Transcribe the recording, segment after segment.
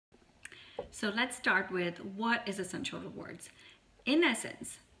So let's start with what is Essential Rewards. In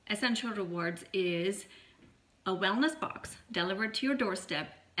essence, Essential Rewards is a wellness box delivered to your doorstep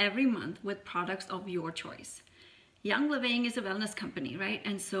every month with products of your choice. Young Living is a wellness company, right?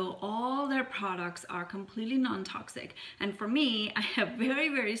 And so all their products are completely non-toxic. And for me, I have very,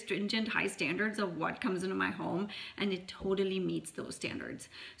 very stringent high standards of what comes into my home, and it totally meets those standards.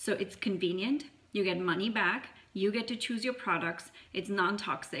 So it's convenient, you get money back, you get to choose your products, it's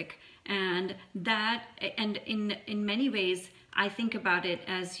non-toxic, and in many ways, I think about it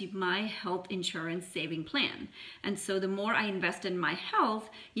as my health insurance saving plan. And so the more I invest in my health,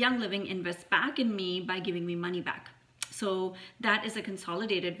 Young Living invests back in me by giving me money back. So that is a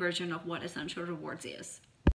consolidated version of what Essential Rewards is.